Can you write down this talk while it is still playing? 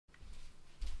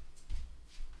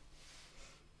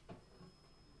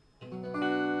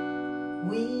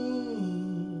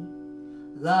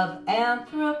love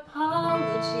anthropology.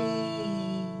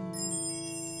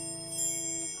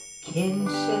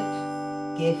 Kinship,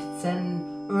 gifts,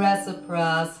 and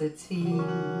reciprocity.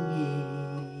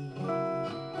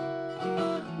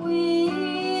 We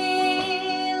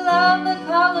love the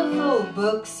colorful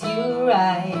books you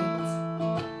write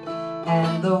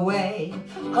and the way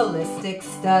holistic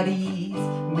studies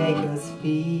make us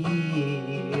feel.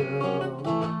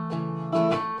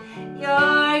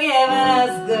 You're giving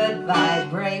us good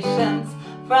vibrations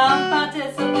from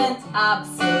participant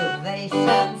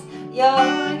observations.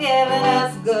 You're giving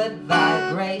us good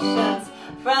vibrations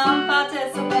from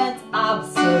participant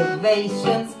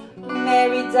observations.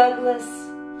 Mary Douglas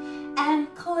and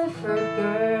Clifford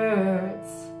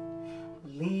Geertz,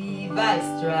 Levi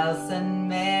Strauss and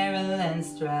Marilyn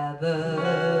Strathern.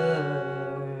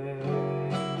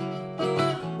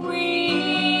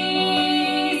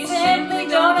 We simply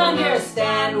don't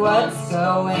understand what's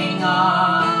going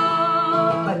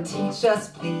on, but teach us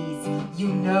please, you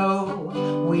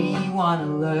know we want to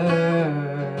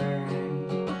learn.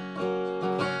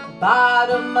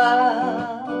 Bottom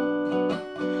up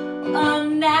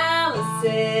analysis,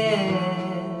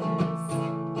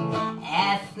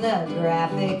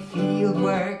 ethnographic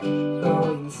fieldwork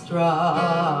going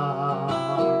strong.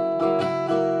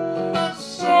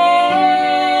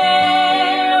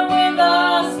 Share with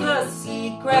us the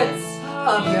secrets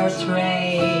of your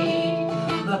trade,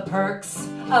 the perks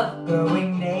of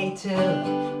going native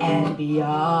and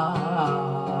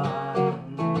beyond.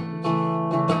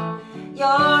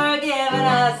 You're giving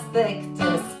us thick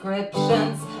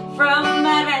descriptions from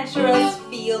adventurous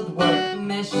fieldwork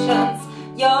missions.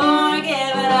 You're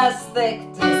giving us thick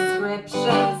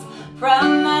descriptions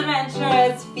from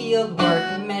adventurous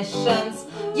fieldwork missions.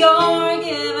 You're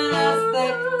giving us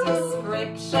thick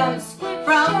descriptions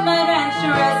from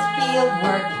adventurous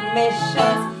fieldwork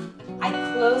missions. I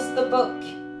close the book.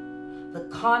 The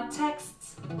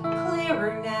context's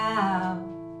clearer now.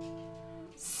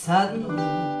 Suddenly,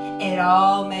 it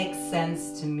all makes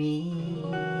sense to me.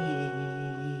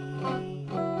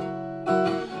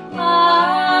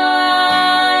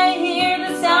 I hear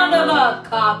the sound of a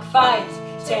cockfight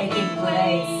taking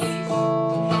place,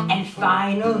 and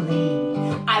finally,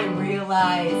 I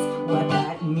realize what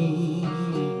that means.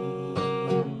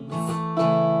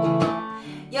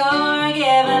 You're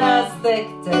giving us thick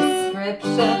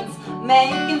descriptions,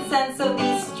 making sense of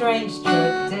these strange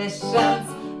traditions.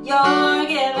 You're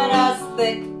giving us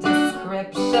thick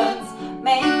descriptions,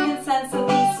 making sense of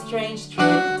these strange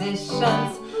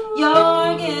traditions.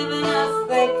 You're giving us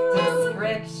thick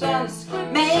descriptions,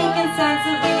 making sense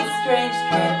of these strange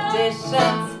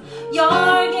traditions.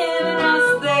 You're giving us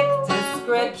thick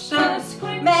descriptions,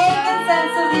 making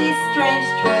sense of these strange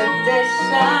traditions.